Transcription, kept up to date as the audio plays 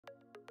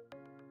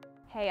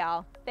Hey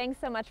y'all, thanks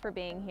so much for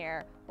being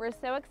here. We're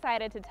so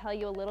excited to tell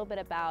you a little bit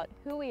about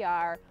who we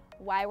are,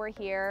 why we're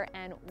here,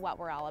 and what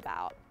we're all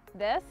about.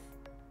 This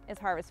is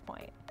Harvest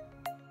Point.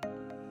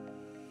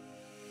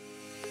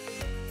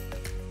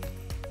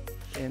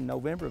 In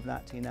November of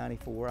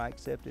 1994, I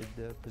accepted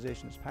the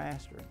position as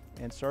pastor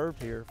and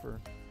served here for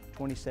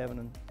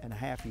 27 and a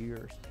half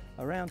years,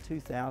 around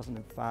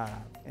 2005.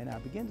 And I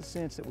began to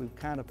sense that we've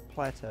kind of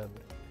plateaued.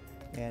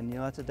 And you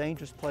know, that's a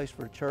dangerous place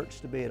for a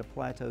church to be, at a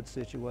plateaued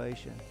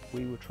situation.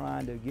 We were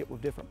trying to get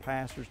with different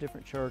pastors,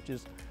 different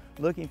churches,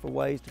 looking for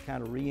ways to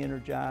kind of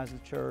re-energize the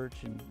church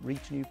and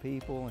reach new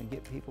people and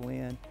get people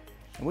in.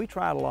 And we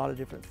tried a lot of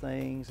different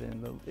things,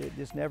 and it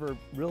just never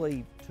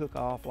really took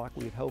off like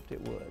we had hoped it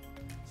would.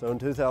 So in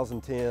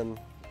 2010,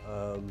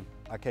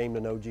 I came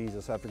to know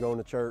Jesus after going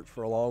to church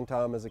for a long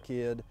time as a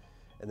kid,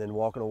 and then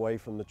walking away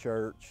from the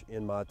church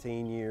in my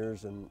teen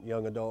years and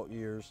young adult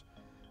years.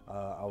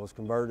 I was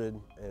converted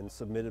and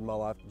submitted my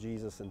life to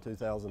Jesus in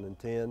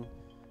 2010.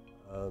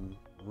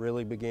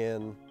 Really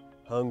began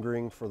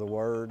hungering for the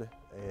Word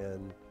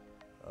and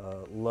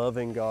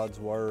loving God's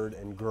Word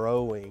and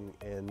growing,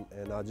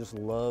 and I just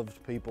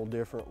loved people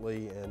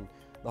differently, and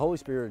the Holy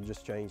Spirit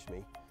just changed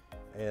me.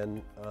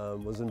 And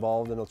was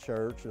involved in a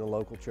church, in a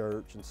local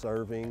church, and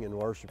serving and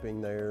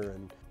worshiping there.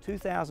 And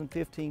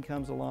 2015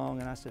 comes along,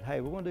 and I said,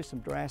 hey, we're going to do some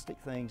drastic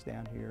things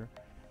down here.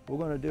 We're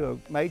going to do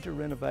a major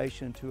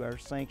renovation to our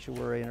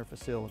sanctuary and our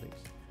facilities.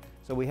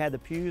 So we had the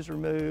pews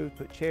removed,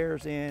 put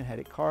chairs in, had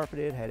it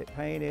carpeted, had it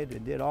painted,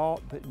 and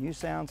put a new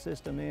sound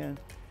system in.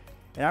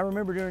 And I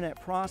remember during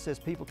that process,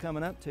 people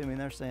coming up to me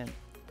and they're saying,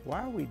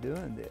 why are we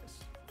doing this?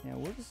 You know,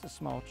 we're just a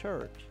small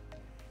church.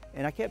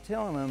 And I kept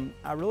telling them,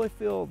 I really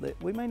feel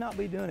that we may not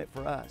be doing it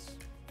for us.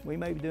 We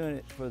may be doing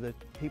it for the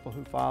people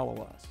who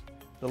follow us,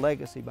 the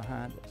legacy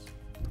behind us.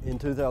 In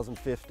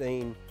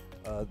 2015,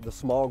 the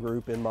small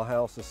group in my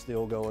house is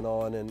still going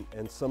on,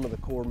 and some of the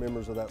core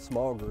members of that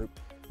small group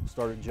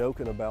started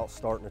joking about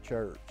starting a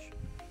church.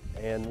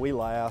 And we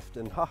laughed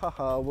and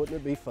wouldn't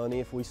it be funny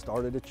if we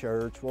started a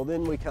church? Well,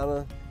 then we kind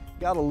of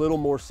got a little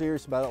more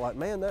serious about it, like,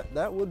 man,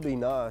 that would be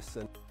nice.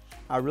 And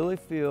I really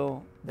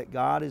feel that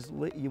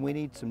we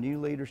need some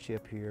new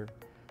leadership here.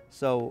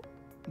 So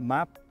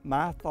my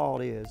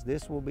thought is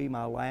this will be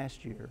my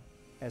last year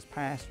as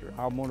pastor.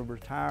 I'm going to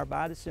retire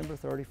by December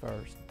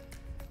 31st.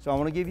 So I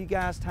want to give you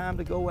guys time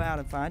to go out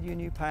and find you a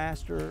new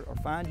pastor or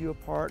find you a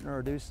partner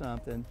or do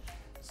something.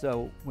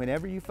 So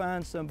whenever you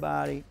find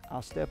somebody,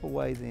 I'll step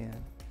away then.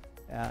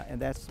 And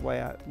that's the way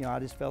I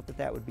just felt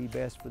that would be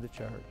best for the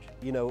church.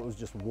 You know, it was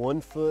just one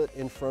foot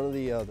in front of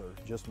the other,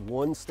 just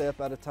one step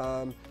at a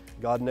time.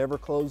 God never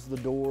closed the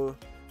door.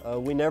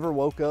 We never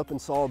woke up and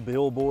saw a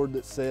billboard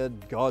that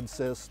said, God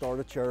says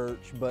start a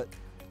church,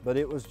 but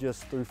it was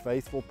just through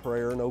faithful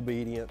prayer and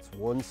obedience,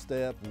 one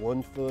step,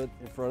 one foot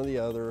in front of the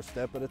other, a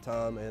step at a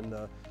time, and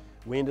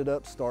we ended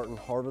up starting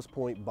Harvest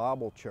Point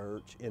Bible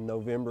Church in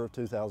November of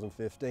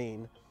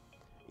 2015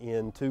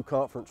 in 2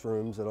 conference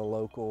rooms at a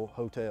local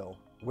hotel.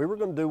 We were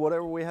going to do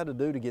whatever we had to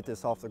do to get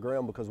this off the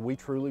ground because we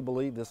truly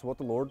believe this is what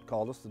the Lord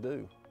called us to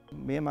do.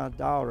 Me and my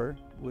daughter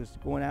was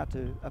going out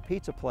to a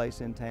pizza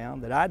place in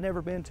town that I'd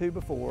never been to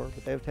before,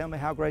 but they were telling me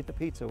how great the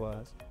pizza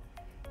was.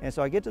 And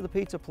so I get to the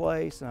pizza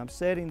place and I'm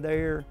sitting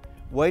there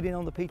waiting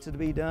on the pizza to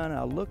be done, and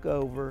I look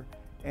over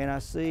and I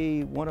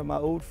see one of my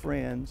old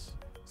friends'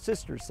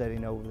 sisters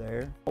sitting over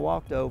there. I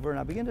walked over and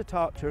I began to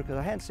talk to her because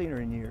I hadn't seen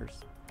her in years.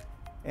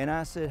 And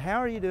I said, how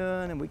are you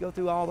doing? And we go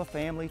through all the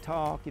family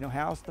talk, you know,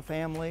 how's the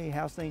family,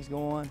 how's things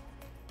going?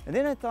 And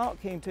then a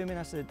thought came to me and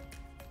I said,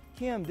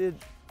 Kim,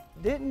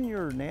 didn't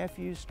your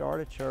nephew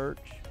start a church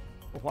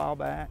a while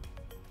back?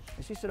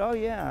 And she said, oh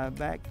yeah,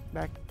 back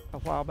a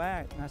while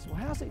back. And I said,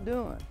 well, how's it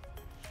doing?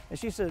 And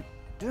she said,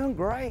 doing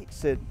great.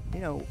 Said, you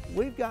know,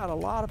 we've got a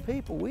lot of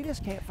people, we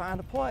just can't find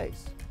a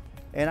place.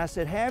 And I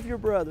said, have your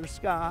brother,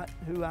 Scott,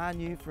 who I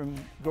knew from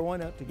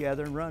growing up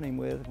together and running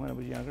with when I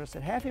was younger, I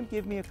said, have him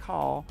give me a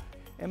call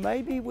and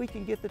maybe we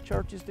can get the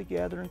churches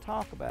together and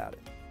talk about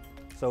it.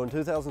 So in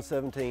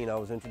 2017, I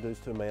was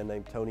introduced to a man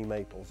named Tony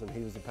Maples, and he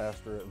was the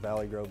pastor at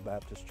Valley Grove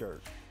Baptist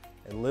Church.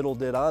 And little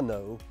did I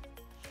know,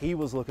 he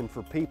was looking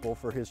for people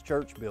for his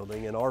church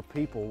building, and our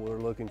people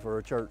were looking for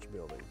a church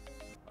building.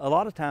 A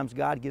lot of times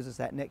God gives us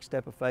that next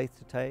step of faith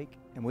to take,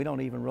 and we don't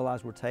even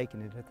realize we're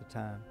taking it at the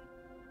time.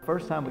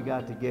 First time we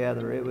got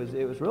together, it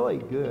was really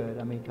good.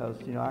 I mean, because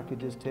you know, I could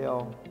just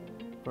tell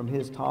from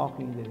his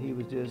talking that he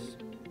was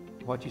just,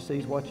 what you see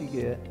is what you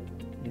get.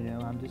 You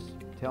know, I'm just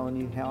telling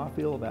you how I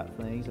feel about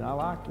things, and I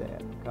like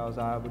that because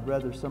I would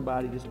rather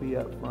somebody just be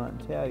up front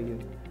and tell you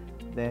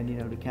than, you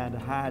know, to kind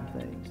of hide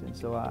things. And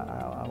so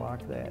I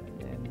like that,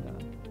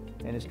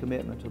 and his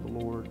commitment to the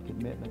Lord,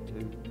 commitment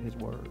to His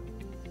Word.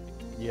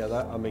 Yeah,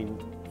 I mean,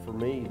 for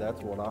me,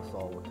 that's what I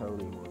saw with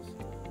Tony was,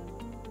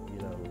 you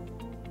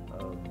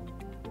know,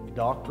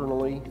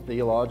 doctrinally,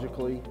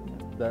 theologically,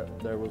 that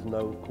there was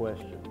no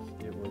questions.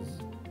 It was,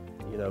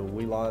 you know,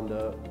 we lined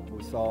up,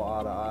 we saw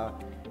eye to eye.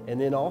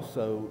 And then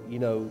also, you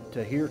know,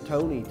 to hear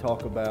Tony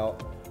talk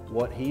about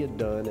what he had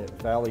done at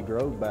Valley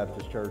Grove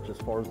Baptist Church as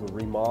far as the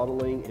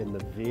remodeling and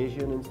the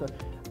vision and stuff.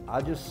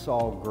 I just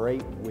saw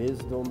great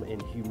wisdom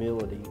and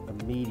humility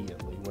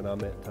immediately when I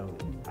met Tony.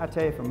 I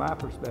tell you, from my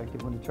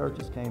perspective, when the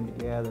churches came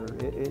together,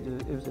 it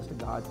was just a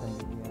God thing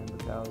again,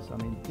 because, I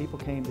mean, people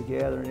came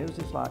together, and it was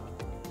just like,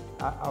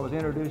 I was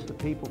introduced to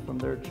people from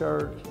their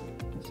church.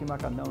 It seemed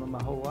like I'd known them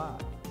my whole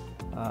life.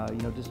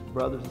 You know, just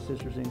brothers and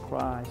sisters in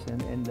Christ,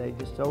 and they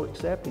just so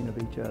accepting of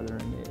each other,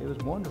 and it was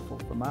wonderful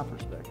from my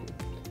perspective.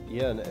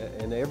 Yeah,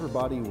 and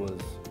everybody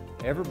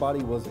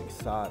was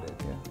excited.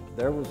 Yeah.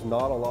 There was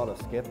not a lot of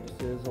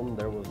skepticism.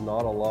 There was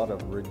not a lot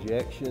of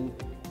rejection.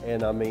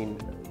 And I mean,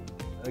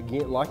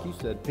 again, like you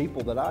said,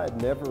 people that I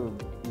had never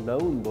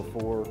known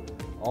before,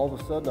 all of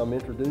a sudden I'm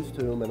introduced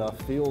to them and I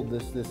feel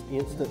this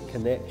instant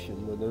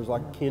connection where there's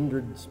like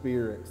kindred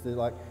spirits. They're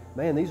like,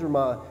 man, these are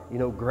my, you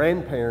know,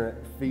 grandparent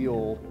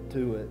feel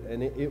to it.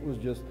 And it was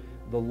just,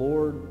 the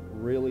Lord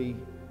really,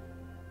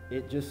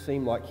 it just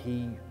seemed like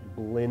he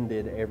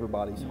blended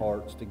everybody's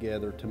hearts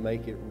together to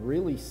make it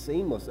really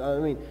seamless. I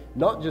mean,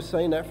 not just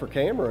saying that for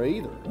camera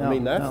either. No, I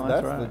mean, that's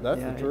right.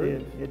 the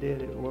truth. It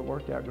did. It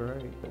worked out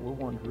great. But we're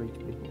wanting to reach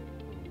people.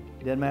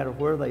 It doesn't matter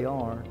where they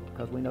are,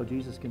 because we know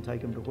Jesus can take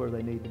them to where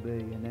they need to be,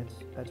 and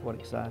that's what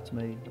excites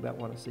me about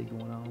what I see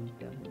going on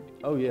down here.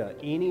 Oh yeah,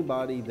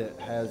 anybody that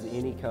has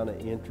any kind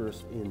of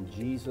interest in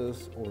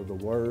Jesus or the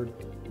Word,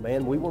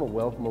 man, we want to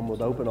welcome them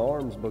with open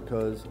arms,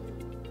 because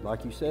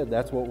like you said,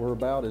 that's what we're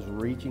about, is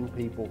reaching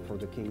people for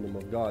the kingdom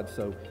of God.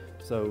 So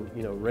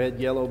you know, red,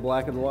 yellow,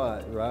 black, and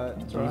white, right?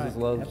 That's Jesus right.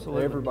 loves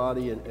Absolutely.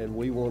 everybody, and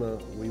we wanna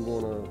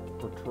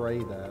portray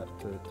that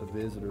to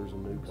visitors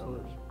and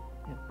newcomers.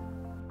 Yeah.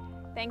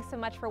 Thanks so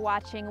much for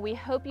watching. We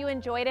hope you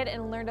enjoyed it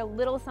and learned a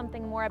little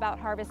something more about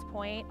Harvest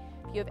Point.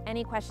 If you have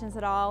any questions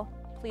at all,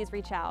 please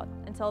reach out.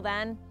 Until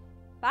then,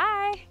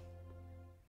 bye.